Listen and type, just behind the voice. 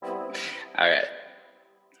All right.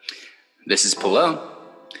 This is Polo.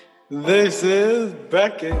 This is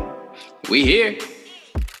Beckett. We here.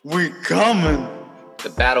 We coming. The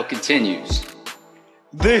battle continues.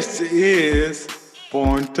 This is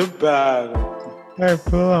Born to Battle. Hey,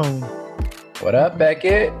 Polo. What up,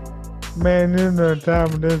 Beckett? Man, you know the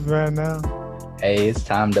time it is right now. Hey, it's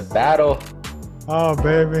time to battle. Oh,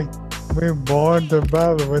 baby. We born to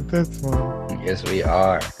battle with this one. Yes, we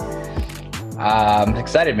are. I'm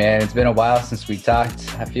excited, man. It's been a while since we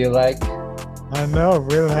talked, I feel like. I know,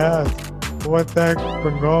 it really has. What the heck's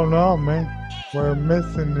been going on, man? We're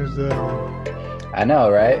missing each other. I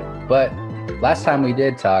know, right? But last time we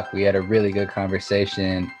did talk, we had a really good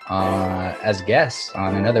conversation as guests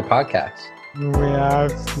on another podcast. We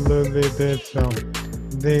absolutely did so.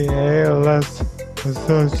 The ALS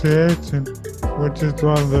Association, which is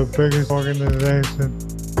one of the biggest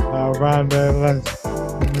organizations around ALS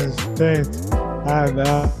in the States, had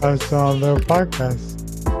us on their podcast.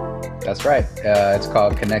 That's right. It's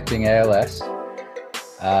called Connecting ALS.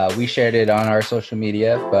 We shared it on our social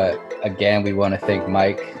media, but again, we want to thank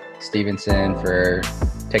Mike Stevenson for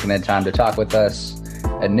taking the time to talk with us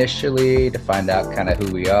initially, to find out kind of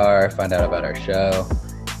who we are, find out about our show,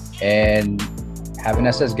 and having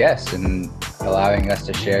us as guests and allowing us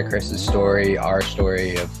to share Chris's story, our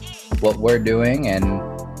story of what we're doing, and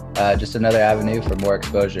just another avenue for more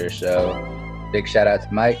exposure. So big shout out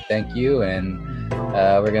to Mike. Thank you. And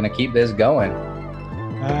we're going to keep this going.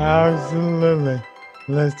 Absolutely.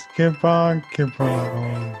 Let's keep on.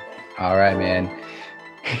 All right, man.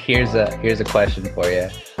 Here's a question for you.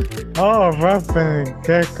 Oh, Ramen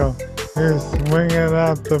Gecko. You're swinging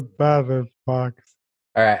out the battle box.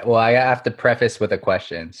 All right. Well, I have to preface with a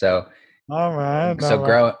question. So, all right.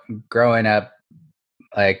 Growing up,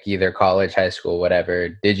 like either college, high school, whatever,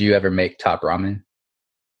 did you ever make top ramen?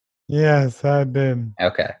 Yes, I did.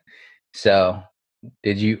 Okay. So,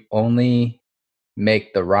 did you only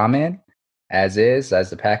make the ramen as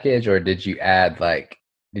the package, or did you add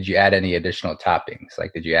any additional toppings?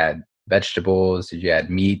 Like, did you add vegetables? Did you add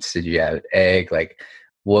meats? Did you add egg? Like,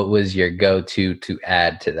 what was your go-to to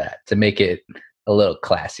add to that to make it a little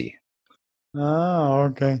classy? Oh,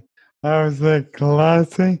 okay. I was like,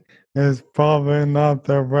 classy is probably not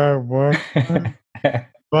the right word,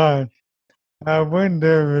 but I went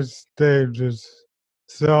different stages.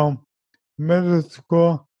 So, middle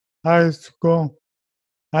school, high school,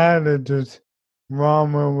 I had to just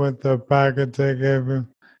ramen with the packet they gave you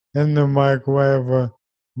in the microwave or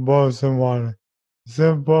boil some water.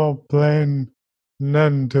 Simple, plain,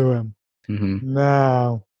 nothing to it. Mm-hmm.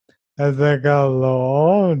 Now, as I got a little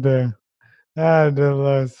older, I had to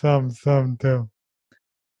learn something too.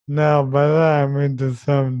 Now, by that I mean do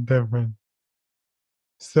something different.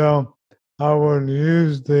 So, I would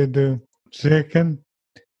usually do chicken,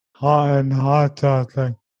 hot sauce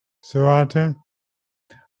like sriracha.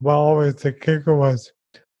 But always the kicker was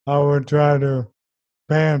I would try to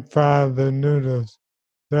pan fry the noodles.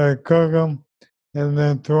 So I'd cook them and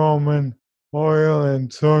then throw them in oil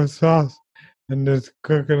and soy sauce and just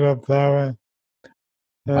cook it up that way.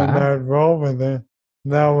 And Wow. I'd roll with it.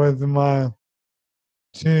 That was my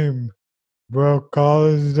team, broke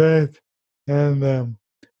college days. And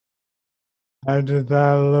I just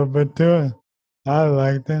add a little bit to it. I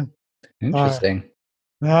liked it. Interesting.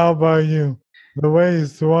 How about you? The way you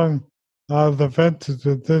swung the fences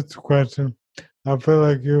with this question, I feel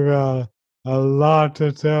like you got a lot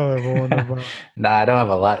to tell everyone about. No, I don't have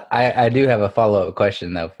a lot. I do have a follow-up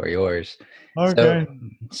question though for yours. Okay.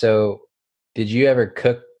 So did you ever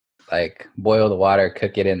boil the water,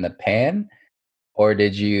 cook it in the pan, or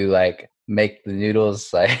did you make the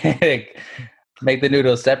noodles make the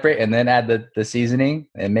noodles separate and then add the seasoning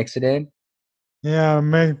and mix it in? Yeah,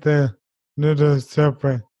 make the noodles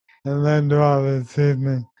separate and then do all the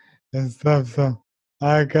seasoning and stuff. So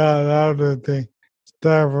I got out of the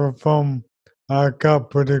styrofoam cup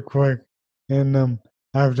pretty quick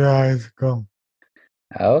after high school.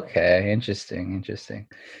 Okay, interesting.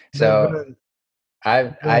 So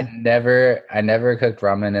I never cooked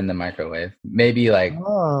ramen in the microwave. Maybe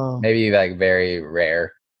very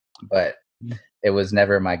rare, but it was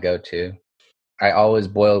never my go-to. I always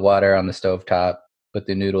boiled water on the stovetop, put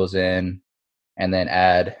the noodles in, and then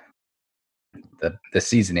add the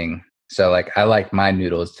seasoning. So I like my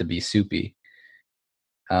noodles to be soupy.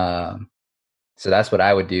 So that's what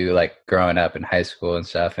I would do growing up in high school and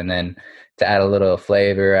stuff. And then to add a little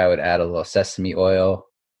flavor, I would add a little sesame oil.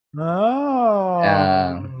 So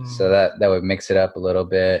that would mix it up a little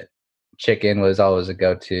bit. Chicken was always a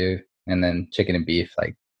go-to. And then chicken and beef,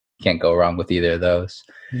 can't go wrong with either of those.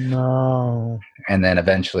 No. And then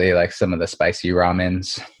eventually some of the spicy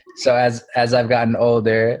ramens. So as I've gotten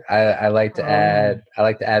older, I like to Oh,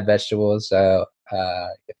 add vegetables. So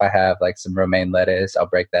if I have like some romaine lettuce, I'll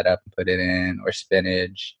break that up and put it in, or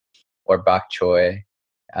spinach, or bok choy.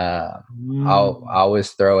 I'll mm,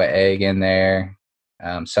 always throw an egg in there.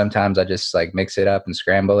 Sometimes I just like mix it up and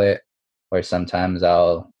scramble it, or sometimes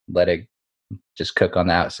I'll let it just cook on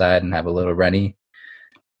the outside and have a little runny.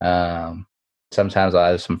 Um, Sometimes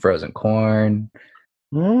I'll have some frozen corn,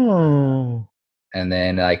 oh, and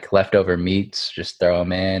then like leftover meats, just throw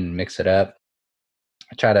them in and mix it up.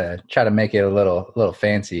 I try to make it a little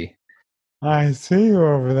fancy. I see you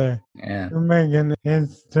over there. Yeah. You're making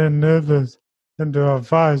instant noodles into a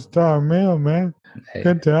 5-star meal, man. Hey,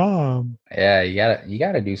 Good job. yeah, you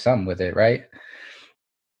gotta do something with it, right?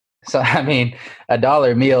 So I mean, a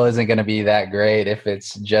dollar meal isn't gonna be that great if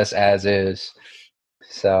it's just as is.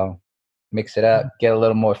 So mix it up, get a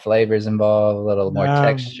little more flavors involved, a little more Um,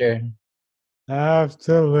 texture.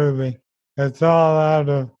 Absolutely. It's all out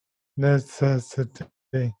of necessity.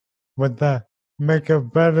 But that make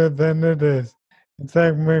it better than it is. It's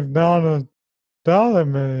like McDonald's dollar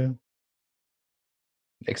menu.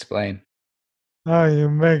 Explain. Oh, you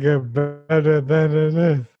make it better than it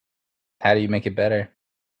is. How do you make it better?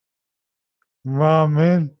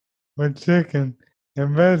 Ramen with chicken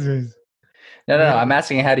and veggies. No. Yeah. I'm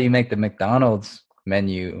asking, how do you make the McDonald's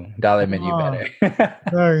dollar menu Oh, better?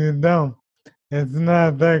 no, you don't. It's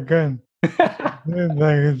not that good. Seems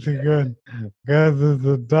like it's good because it's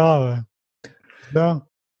a dollar. So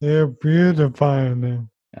you're beautifying it.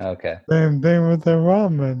 Okay, Same thing with the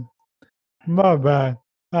ramen. My bad.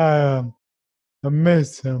 I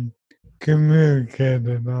missed him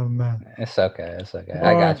communicated on that. it's okay, it's okay.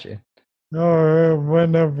 I Or got you. or it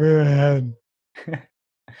went over your head.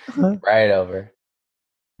 Right over.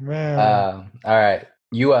 Man. All right,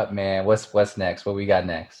 you up, man? What's next? What we got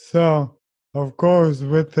next? So of course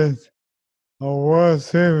with this a World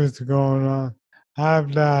Series going on, I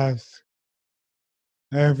have to ask,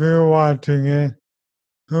 if you're watching it,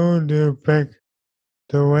 who do you pick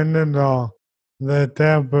to win it all? The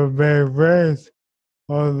Tampa Bay Rays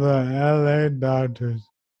or the LA Dodgers?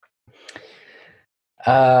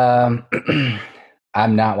 Um,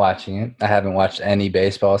 I'm not watching it. I haven't watched any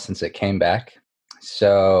baseball since it came back.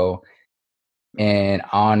 So, in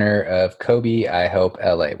honor of Kobe, I hope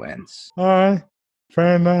LA wins. Alright,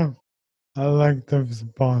 fair enough. I like the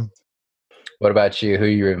response. What about you? Who are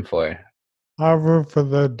you rooting for? I root for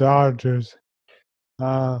the Dodgers.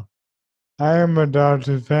 Uh, I am a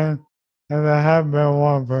Dodgers fan, and I have been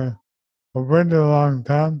one for a pretty long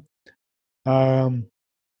time. Um,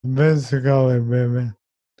 Basically, baby.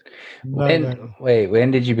 Nothing. When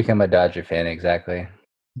did you become a Dodger fan exactly?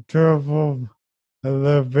 Triple,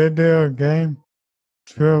 the video game,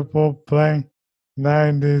 Triple Play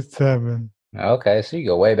 97. Okay, so you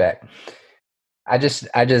go way back. I just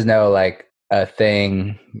know like a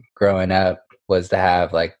thing growing up was to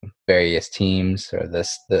have like various teams or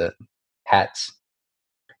the hats.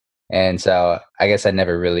 And so I guess I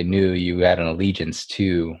never really knew you had an allegiance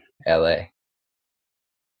to LA.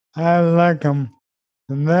 I like them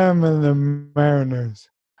and the Mariners.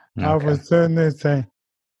 I Okay. would certainly say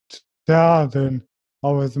childhood,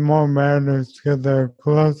 I was more Mariners because they're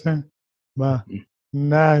closer, but Mhm.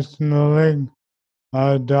 National League,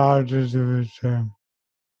 Dodgers for sure.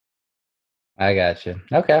 I got you.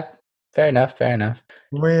 Okay. Fair enough. Fair enough.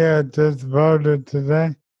 We just voted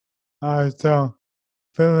today, so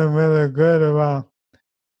feeling really good about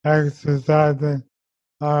exercising.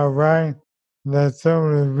 All right, that so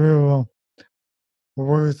many people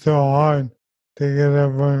work so hard to get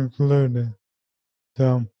everyone included.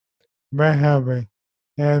 So very happy,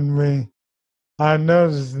 and I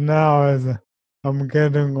notice now as I'm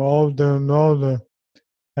getting older and older,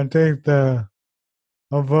 I take the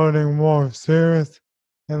voting more serious,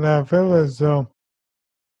 and I feel as though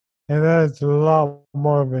it has a lot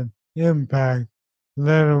more of an impact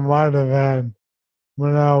than it might have had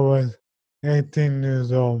when I was 18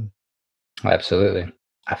 years old. Absolutely.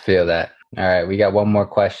 I feel that. All right. We got one more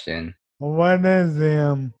question. What is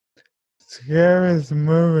the scariest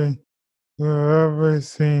movie you've ever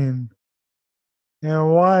seen,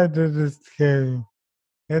 and why did it scare you?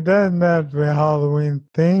 It doesn't have to be Halloween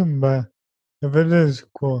themed, but if it is,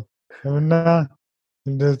 cool. If not,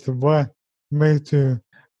 just what makes you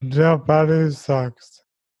jump out of your socks.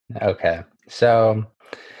 Okay. So,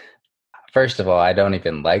 first of all, I don't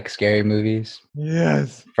even like scary movies.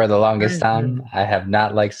 Yes, For the longest thank time, you. I have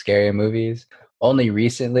not liked scary movies. Only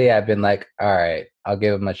recently, I've been like, all right, I'll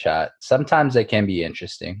give them a shot. Sometimes they can be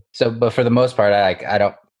interesting. So, but for the most part, I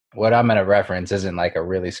don't. What I'm gonna reference isn't like a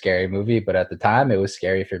really scary movie, but at the time, it was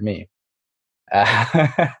scary for me.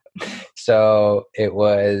 So it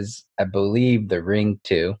was, I believe, The Ring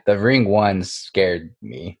 2. The Ring 1 scared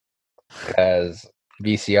me because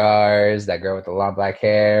VCRs, that girl with the long black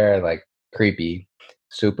hair, like creepy,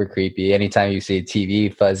 super creepy. Anytime you see a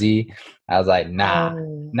TV fuzzy, I was like, nah,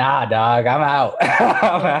 Oh, dog, I'm out.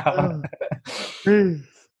 I'm out. uh, peace.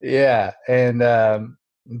 Yeah. And,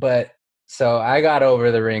 but so I got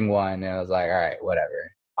over The Ring 1 and I was like, all right,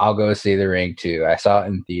 whatever. I'll go see The Ring 2. I saw it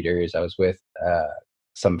in theaters. I was with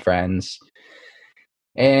some friends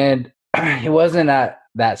and it wasn't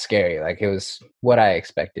that scary. Like it was what I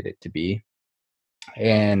expected it to be.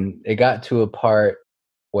 And it got to a part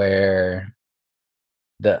where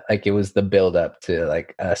it was the build up to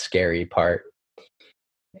like a scary part.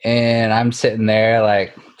 And I'm sitting there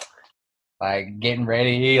like getting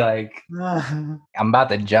ready, like I'm about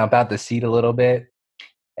to jump out the seat a little bit.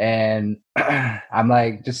 And I'm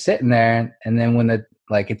like just sitting there. And then when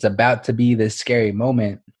it's about to be this scary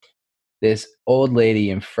moment, this old lady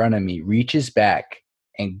in front of me reaches back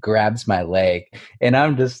and grabs my leg. And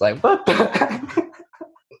I'm just like, what the?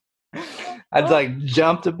 I like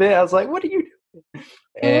jumped a bit. I was like, what are you doing?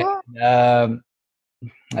 And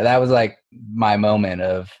that was like my moment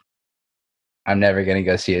of I'm never going to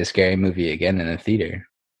go see a scary movie again in a theater.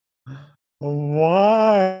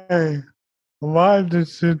 Why? Why did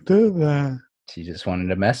she do that? She just wanted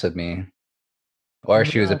to mess with me. Or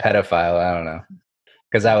she was a pedophile. I don't know.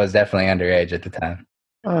 Because I was definitely underage at the time.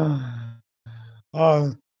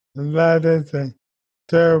 Oh, that is a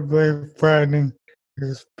terribly frightening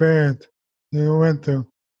experience you went through.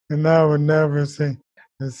 And I would never see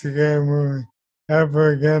a scary movie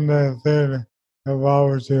ever again in the theater if I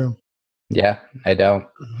was you. Yeah, I don't.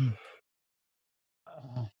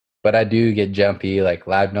 But I do get jumpy, like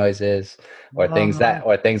loud noises or things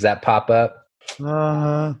that pop up.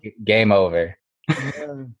 Uh-huh. Game over.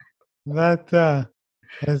 Yeah.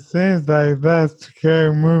 It seems like that's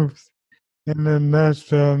scary moves in the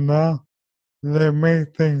nutshell now. They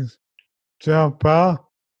make things jump out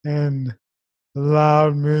and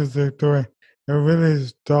loud music to it. It really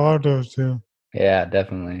startles you. Yeah,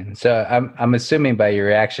 definitely. So I'm assuming by your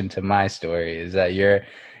reaction to my story is that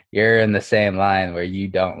you're in the same line where you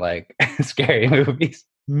don't like scary movies.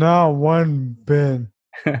 Not one bit.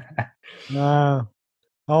 I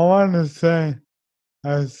want to say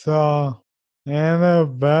I saw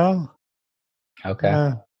Annabelle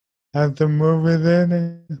Okay. at the movie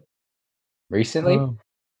theater. Recently?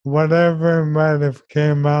 Whatever might have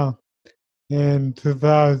came out in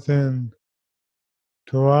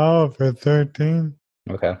 2012 or 13.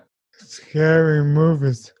 Okay. Scary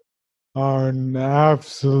movies are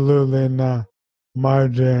absolutely not my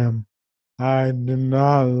jam. I do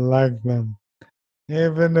not like them.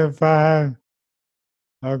 Even if I had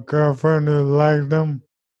a girlfriend who liked them,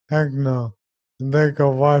 heck no. They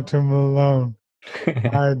could watch them alone.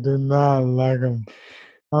 I do not like them.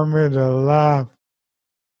 I'm here to laugh,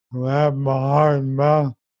 have my heart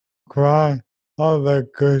melt, cry, all that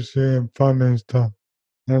good shit and funny stuff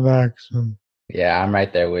in action. Yeah, I'm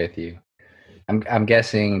right there with you. I'm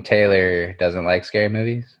guessing Taylor doesn't like scary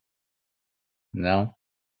movies? No?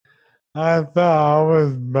 I thought I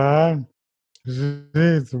was bad.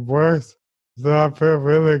 She's worse. So I feel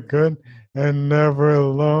really good and never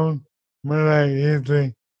alone when I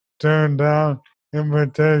easily turn down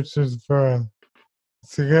invitations for a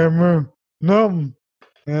cigarette move. No.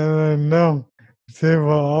 And I know she will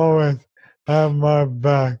always have my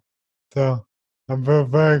back. So I feel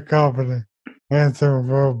very confident answering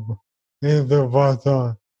for either of us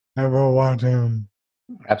on ever watching him.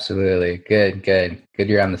 Absolutely. Good, good. Good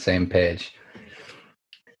you're on the same page.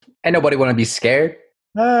 Ain't nobody want to be scared.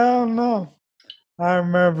 I don't know. I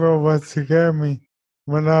remember what scared me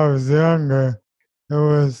when I was younger. It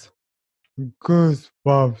was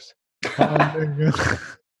goosebumps.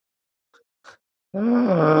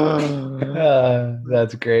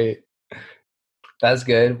 That's great. That's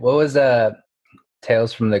good. What was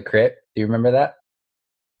Tales from the Crypt? Do you remember that?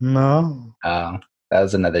 No, Oh, that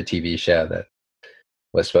was another TV show that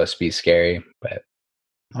was supposed to be scary, but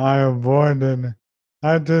I avoided it.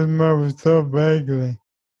 I just remember so vaguely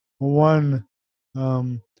one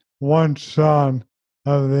um one shot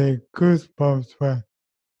of the goosebumps where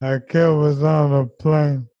a kid was on a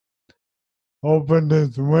plane, opened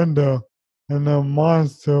his window, and a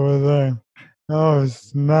monster was there. Oh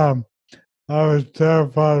snap! I was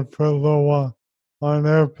terrified for a little while on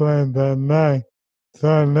airplanes at night,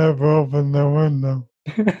 so I never opened the window.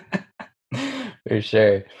 for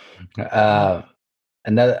sure. Uh,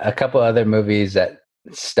 a couple other movies that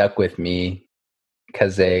stuck with me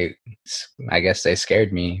because I guess they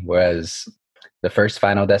scared me was the first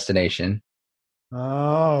Final Destination.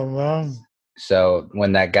 Oh, well. So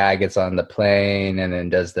when that guy gets on the plane and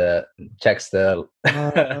then checks the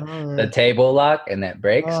the Uh, table lock and it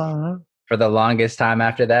breaks, uh, for the longest time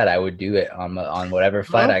after that, I would do it on whatever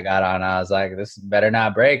flight huh? I got on. I was like, this better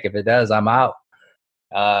not break. If it does, I'm out.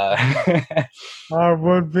 Uh, I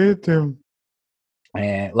would be too.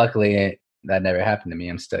 and luckily, that never happened to me.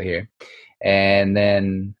 I'm still here. And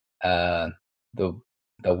then the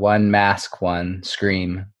the one mask one,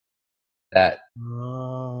 Scream, that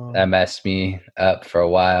Oh, that messed me up for a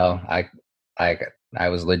while. I I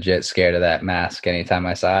was legit scared of that mask. Anytime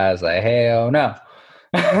I saw it, I was like, hell no.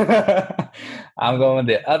 I'm going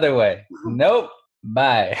the other way. Nope.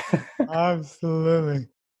 Bye. absolutely.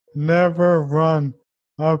 Never run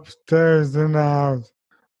upstairs in the house.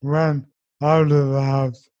 Run out of the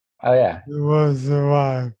house. Oh yeah. You will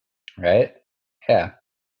survive. Right? Yeah.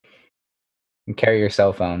 And carry your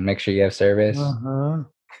cell phone. Make sure you have service. Uh-huh.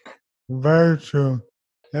 Very true.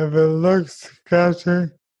 If it looks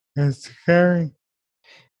sketchy and scary, It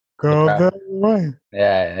go prob- the other way.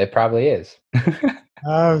 yeah, it probably is.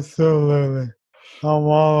 Absolutely. I'm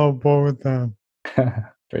all aboard with them.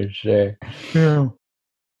 For sure. Phew.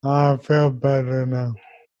 I feel better now.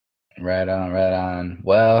 Right on, right on.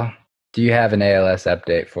 Well, do you have an ALS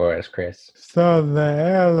update for us, Chris? So the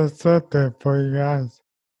air is up there for you guys.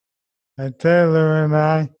 And Taylor and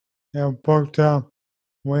I have booked up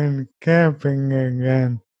when camping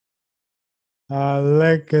again.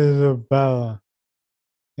 Lake Isabella.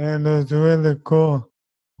 And it's really cool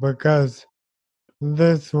because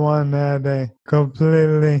this one had a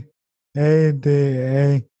completely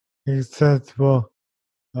ADA accessible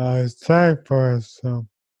site for us. So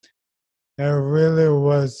it really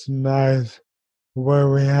was nice where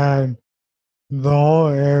we had the whole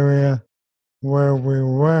area where we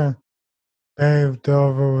were paved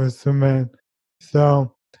over with cement.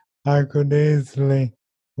 So I could easily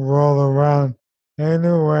roll around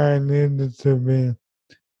anywhere I needed to be,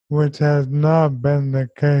 which has not been the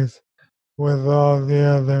case with all the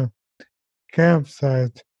other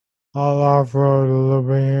campsites. I'll off road a little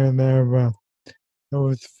bit here and there, but it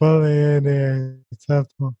was fully ADA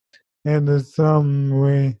accessible. And it's something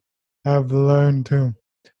we have learned to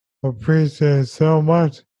appreciate so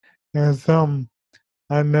much, and something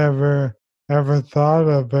I never ever thought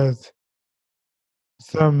of as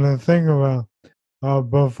something to think about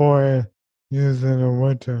before using a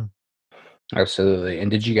winter. Absolutely.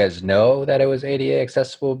 And did you guys know that it was ADA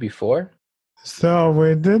accessible before? So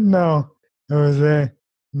we did know it was a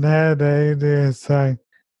net ADA site.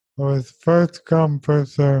 It was first come,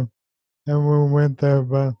 first serve, and we went there,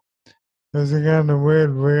 but it was kind of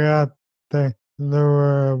weird. We got there, and there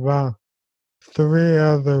were about three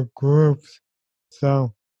other groups,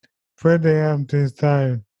 so pretty empty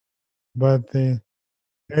site, but the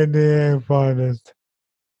ADA part is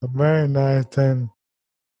very nice, and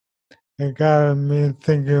it got me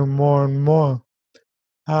thinking more and more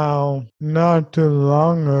how not too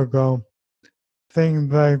long ago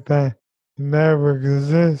things like that never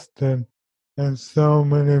existed, and so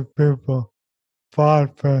many people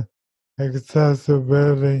fought for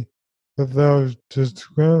accessibility for those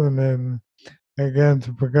discriminated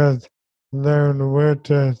against because they're in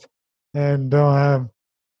wheelchairs and don't have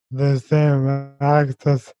the same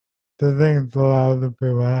access to things a lot of the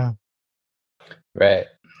people have. Right.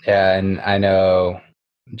 Yeah, and I know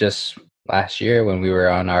just last year when we were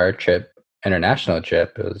on our trip, international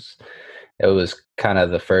trip, it was kind of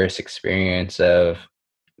the first experience of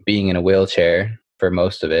being in a wheelchair for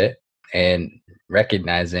most of it and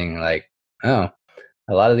recognizing like, oh,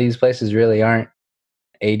 a lot of these places really aren't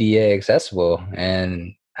ADA accessible.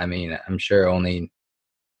 And I mean, I'm sure only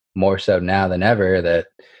more so now than ever that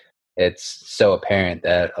it's so apparent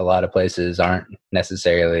that a lot of places aren't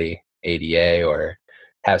necessarily ADA or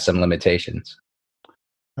have some limitations.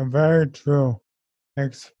 Very true,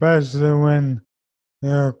 especially when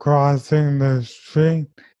you're crossing the street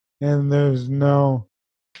and there's no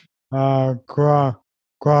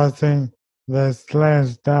crossing that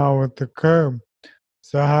slants down with the curb.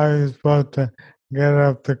 So how are you supposed to get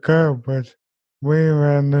up the curb? Which we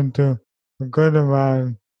ran into a good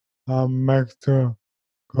amount next to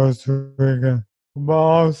Costa Rica. But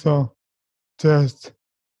also just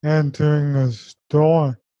entering a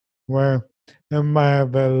store where it might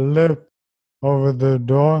have a lip over the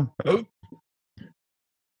door. Let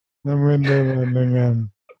me do that again.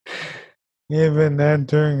 Even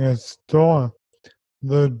entering a store,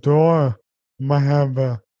 the door might have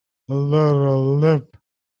a little lip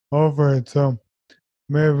over it, so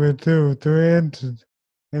maybe 2, 3 inches,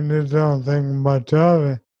 and you don't think much of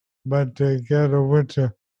it. But to get a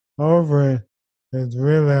witcher over it, it's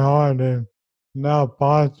really hard. And not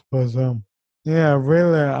possible. So, yeah,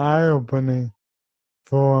 really eye-opening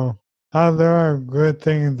for how there are good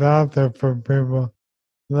things out there for people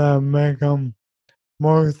that make them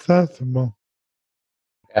more accessible.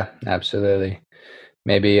 Yeah, absolutely.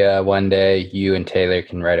 Maybe one day you and Taylor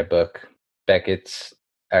can write a book. Beckett's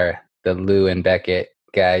or the Lou and Beckett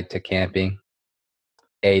Guide to Camping,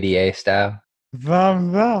 ADA style.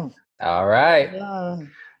 Thumbs up. All right. Yeah.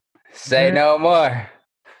 Say no more.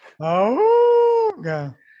 Oh,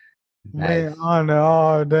 God. We Nice. on it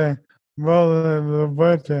all day, rolling the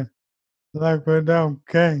butcher like we don't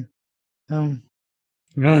care. Um,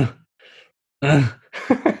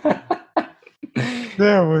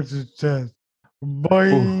 there was your chest. Ooh.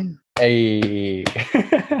 Boy. Hey.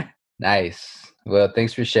 Nice. Well,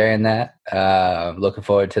 thanks for sharing that. Looking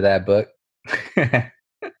forward to that book.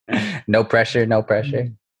 No pressure, no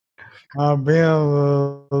pressure. I'll be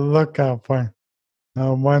on the lookout for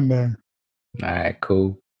one day. All right,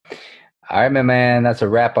 cool. All right, my man. That's a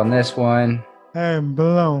wrap on this one. Hey,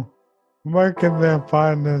 below, where can they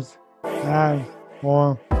find us at,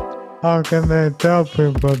 or how can they tell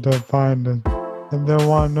people to find us if they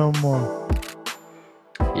want to know more?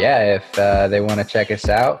 Yeah, if they want to check us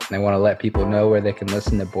out, they want to let people know where they can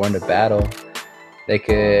listen to Born to Battle, they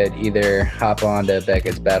could either hop on to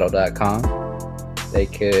becketsbattle.com. They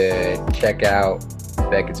could check out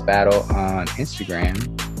Beckett's Battle on Instagram.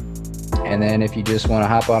 And then if you just want to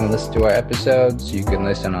hop on and listen to our episodes, you can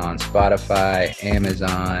listen on Spotify,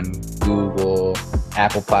 Amazon, Google,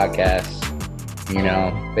 Apple Podcasts. You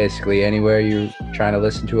know, basically anywhere you're trying to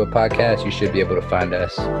listen to a podcast, you should be able to find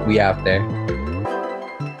us. We out there.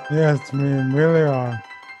 Yes, we really are.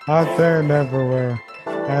 Out there and everywhere.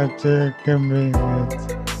 At your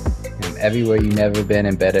convenience. I'm everywhere you never been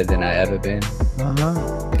and better than I ever been.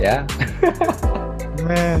 Uh-huh. Yeah.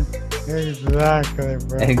 Man, exactly,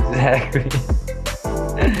 bro. Exactly.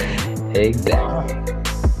 Exactly.